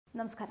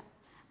നമസ്കാരം.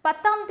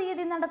 10-ാം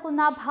തീയതി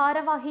നടക്കുന്ന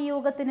ഭാരവാഹി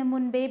യോഗത്തിന്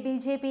മുൻപേ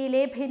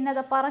ബിജെപിയിലെ ഭിന്നത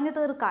പറഞ്ഞു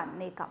തീർക്കാൻ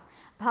നീക്കം.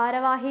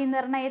 ഭാരവാഹി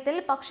നിർണയത്തിൽ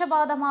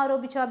പക്ഷപാതം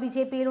ആരോപിച്ച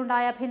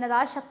ബിജെപിയിലുണ്ടായ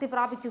ഭിന്നത ശക്തി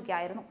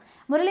പ്രാപിക്കുകയായിരുന്നു.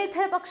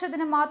 മുരളീധര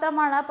പക്ഷത്തിന്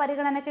മാത്രമാണ്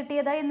പരിഗണന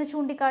കിട്ടിയത് എന്ന്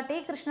ചൂണ്ടിക്കാട്ടി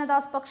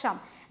കൃഷ്ണദാസ് പക്ഷം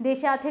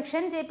ദേശീയ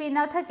അധ്യക്ഷൻ JP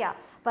നദ്ദയ്ക്ക്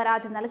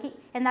പരാതി നൽകി.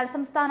 എന്നാൽ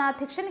സംസ്ഥാന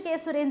അധ്യക്ഷൻ K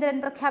സുരേന്ദ്രൻ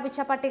പ്രഖ്യാപിച്ച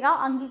പട്ടിക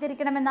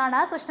അംഗീകരിക്കണമെന്നാണ്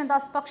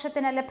കൃഷ്ണദാസ്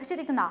പക്ഷത്തിന്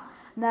ലഭിച്ചിരിക്കുന്ന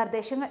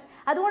നിർദ്ദേശങ്ങൾ.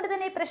 അതുകൊണ്ട്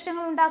തന്നെ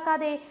പ്രശ്നങ്ങൾ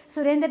ഉണ്ടാക്കാതെ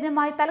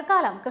സുരേന്ദ്രനുമായി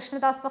തൽക്കാലം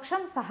കൃഷ്ണദാസ്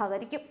പക്ഷം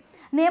സഹകരിക്കും.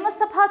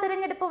 നിയമസഭാ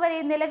തിരഞ്ഞെടുപ്പ് വരെ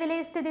നിലവിലെ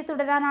സ്ഥിതി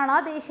തുടരാനാണ്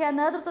ദേശീയ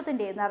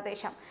നേതൃത്വത്തിന്റെ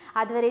നിർദ്ദേശം.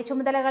 അതുവരെ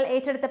ചുമതലകൾ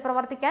ഏറ്റെടുത്ത്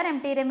പ്രവർത്തിക്കാൻ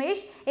MT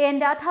രമേശ്, AN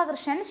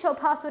രാധാകൃഷ്ണൻ,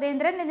 ശോഭാ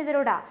സുരേന്ദ്രൻ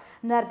എന്നിവരോട്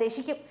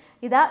നിർദ്ദേശിക്കും.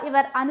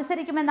 ഇവർ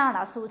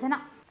അനുസരിക്കുമെന്നാണ് സൂചന.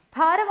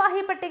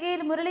 ഭാരവാഹി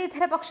പട്ടികയിൽ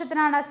മുരളീധര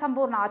പക്ഷത്തിനാണ്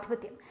സമ്പൂർണ്ണ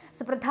ആധിപത്യം.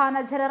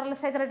 സുപ്രധാന ജനറൽ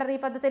സെക്രട്ടറി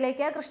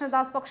പദത്തിലേക്ക്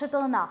കൃഷ്ണദാസ് പക്ഷത്തു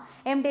നിന്ന്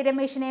MT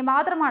രമേശിനെ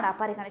മാത്രമാണ്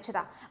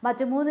പരിഗണിച്ചത്.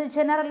 മറ്റു 3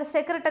 ജനറൽ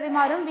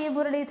സെക്രട്ടറിമാരും V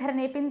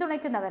മുരളീധരനെ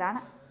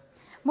പിന്തുണയ്ക്കുന്നവരാണ്.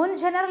 മുൻ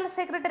ജനറൽ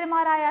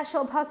സെക്രട്ടറിമാരായ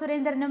ശോഭാ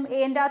സുരേന്ദ്രനും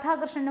AN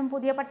രാധാകൃഷ്ണനും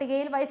പുതിയ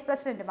പട്ടികയിൽ വൈസ്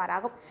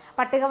പ്രസിഡന്റുമാരാകും.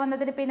 പട്ടിക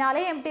വന്നതിന്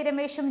പിന്നാലെ MT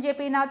രമേശും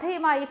JP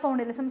നദ്ദയുമായി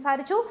ഫോണിൽ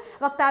സംസാരിച്ചു.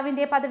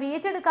 വക്താവിന്റെ പദവി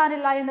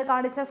ഏറ്റെടുക്കാനില്ല എന്ന്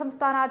കാണിച്ച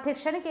സംസ്ഥാന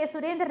അധ്യക്ഷൻ K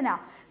സുരേന്ദ്രന്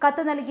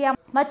കത്ത് നൽകിയ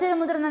മറ്റൊരു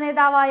മുതിർന്ന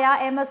നേതാവായ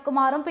MS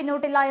കുമാറും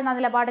പിന്നോട്ടില്ല എന്ന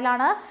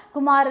നിലപാടിലാണ്.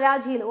 കുമാർ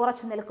രാജിയിൽ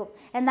ഉറച്ചു നിൽക്കും.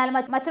 എന്നാൽ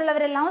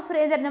മറ്റുള്ളവരെല്ലാം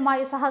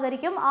സുരേന്ദ്രനുമായി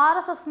സഹകരിക്കും.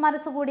 RSS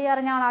മനസ്സുകൂടി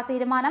അറിഞ്ഞാണ്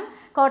തീരുമാനം.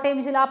 കോട്ടയം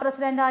ജില്ലാ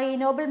പ്രസിഡന്റായി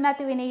നോബിൾ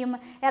മാത്യുവിനെയും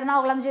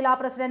എറണാകുളം ജില്ലാ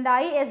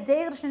പ്രസിഡന്റായി S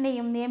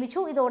ജയകൃഷ്ണനെയും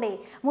നിയമിച്ചു. ഇതോടെ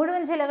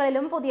മുഴുവൻ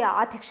ജില്ലകളിലും പുതിയ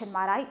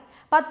അധ്യക്ഷന്മാരായി.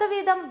 10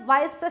 വീതം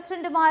വൈസ്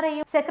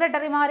പ്രസിഡന്റുമാരെയും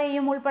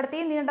സെക്രട്ടറിമാരെയും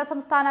ഉൾപ്പെടുത്തി നീണ്ട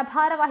സംസ്ഥാന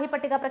ഭാരവാഹി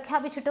പട്ടിക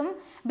പ്രഖ്യാപിച്ചിട്ടും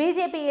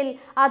BJPയിൽ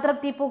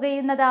അതൃപ്തി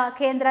പുകയുന്നത്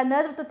കേന്ദ്ര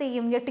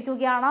നേതൃത്വത്തെയും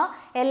ഞെട്ടിക്കുകയാണ്.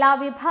 എല്ലാ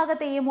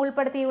വിഭാഗത്തെയും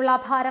ഉൾപ്പെടുത്തിയുള്ള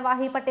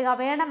ഭാരവാഹി പട്ടിക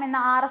വേണമെന്ന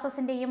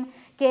RSSന്റെയും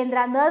കേന്ദ്ര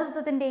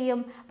നേതൃത്വത്തിന്റെയും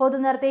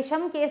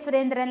പൊതുനിർദ്ദേശം K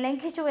സുരേന്ദ്രൻ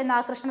ലംഘിച്ചുവെന്ന്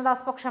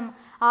കൃഷ്ണദാസ് പക്ഷം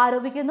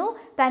ആരോപിക്കുന്നു.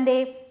 തന്റെ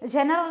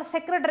ജനറൽ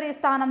സെക്രട്ടറി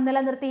സ്ഥാനം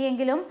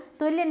നിലനിർത്തിയെങ്കിലും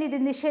തുല്യനിധി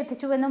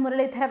നിഷേധിച്ചുവെന്നും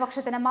മുരളീധര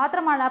പക്ഷത്തിന്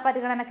മാത്രമാണ്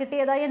പരിഗണന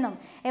കിട്ടിയത് എന്നും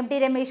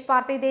MT രമേശ്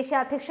പാർട്ടി ദേശീയ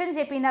അധ്യക്ഷൻ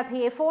JP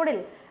നദ്ദയെ ഫോണിൽ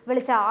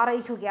വിളിച്ച്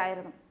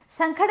അറിയിക്കുകയായിരുന്നു.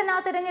 സംഘടനാ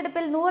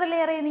തിരഞ്ഞെടുപ്പിൽ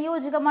 100-ലേറെ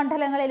നിയോജക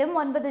മണ്ഡലങ്ങളിലും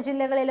 9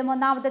 ജില്ലകളിലും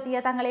ഒന്നാമതെത്തിയ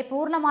തങ്ങളെ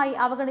പൂർണ്ണമായി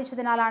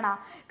അവഗണിച്ചതിനാലാണ്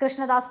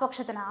കൃഷ്ണദാസ്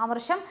പക്ഷത്തിന്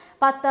അമർഷം.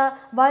 10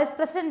 വൈസ്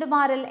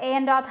പ്രസിഡന്റുമാരിൽ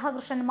AN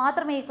രാധാകൃഷ്ണൻ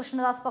മാത്രമേ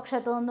കൃഷ്ണദാസ്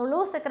പക്ഷത്ത് നിന്നുള്ളൂ.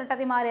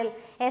 സെക്രട്ടറിമാരിൽ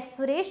S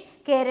സുരേഷ്,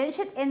 K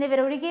രഞ്ജിത്ത്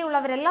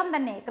എന്നിവരൊഴികെയുള്ളവരെല്ലാം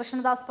തന്നെ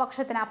കൃഷ്ണദാസ്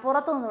പക്ഷത്തിന്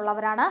പുറത്തു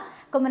നിന്നുള്ളവരാണ്.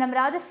 കുമ്മനം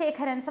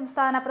രാജശേഖരൻ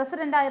സംസ്ഥാന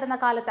പ്രസിഡന്റായിരുന്ന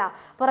കാലത്ത്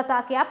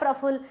പുറത്താക്കിയ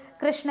പ്രഫുൽ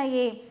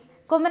കൃഷ്ണയെ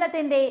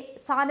കുമ്മനത്തിന്റെ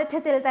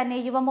സാന്നിധ്യത്തിൽ തന്നെ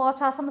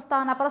യുവമോർച്ച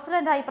സംസ്ഥാന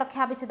പ്രസിഡന്റായി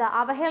പ്രഖ്യാപിച്ചത്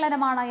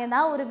അവഹേളനമാണ്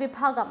എന്ന് ഒരു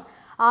വിഭാഗം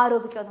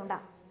ആരോപിക്കുന്നുണ്ട്.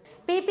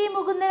 PP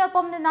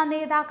മുകുന്ദനൊപ്പം നിന്ന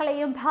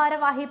നേതാക്കളെയും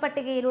ഭാരവാഹി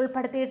പട്ടികയിൽ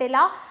ഉൾപ്പെടുത്തിയിട്ടില്ല.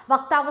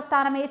 വക്താവ്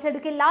സ്ഥാനം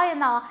ഏറ്റെടുക്കില്ല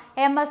എന്ന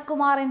MS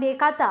കുമാറിന്റെ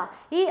കത്ത്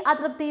ഈ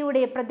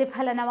അതൃപ്തിയുടെ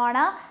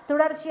പ്രതിഫലനമാണ്.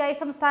 തുടർച്ചയായി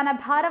സംസ്ഥാന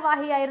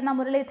ഭാരവാഹിയായിരുന്ന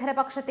മുരളീധര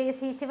പക്ഷത്തെ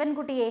C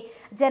ശിവൻകുട്ടിയെ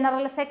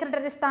ജനറൽ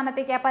സെക്രട്ടറി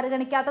സ്ഥാനത്തേക്ക്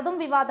പരിഗണിക്കാത്തതും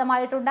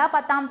വിവാദമായിട്ടുണ്ട്.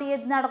 10-ാം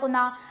തീയതി നടക്കുന്ന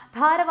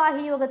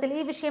ഭാരവാഹി യോഗത്തിൽ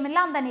ഈ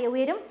വിഷയമെല്ലാം തന്നെ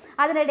ഉയരും.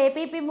 അതിനിടെ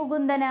PP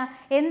മുകുന്ദന്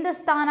എന്ത്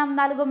സ്ഥാനം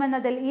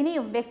നൽകുമെന്നതിൽ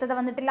ഇനിയും വ്യക്തത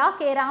വന്നിട്ടില്ല.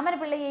 K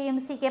രാമൻപിള്ളയെയും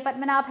CK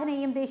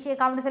പത്മനാഭനെയും ദേശീയ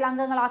കൗൺസിൽ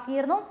അംഗങ്ങളാക്കി.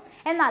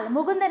 എന്നാൽ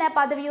മുകുന്ദന്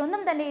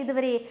പദവിയൊന്നും തന്നെ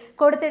ഇതുവരെ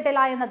കൊടുത്തിട്ടില്ല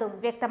എന്നതും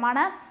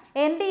വ്യക്തമാണ്.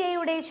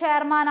 NDAയുടെ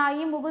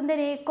ചെയർമാനായി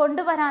മുകുന്ദനെ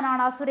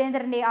കൊണ്ടുവരാനാണ്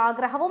സുരേന്ദ്രന്റെ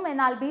ആഗ്രഹവും.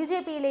 എന്നാൽ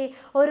BJPയിലെ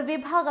ഒരു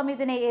വിഭാഗം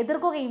ഇതിനെ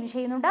എതിർക്കുകയും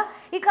ചെയ്യുന്നുണ്ട്.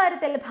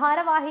 ഇക്കാര്യത്തിൽ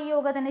ഭാരവാഹി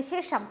യോഗത്തിന്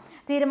ശേഷം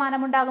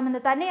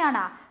തീരുമാനമുണ്ടാകുമെന്ന്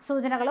തന്നെയാണ്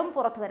സൂചനകളും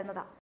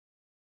പുറത്തുവരുന്നത്.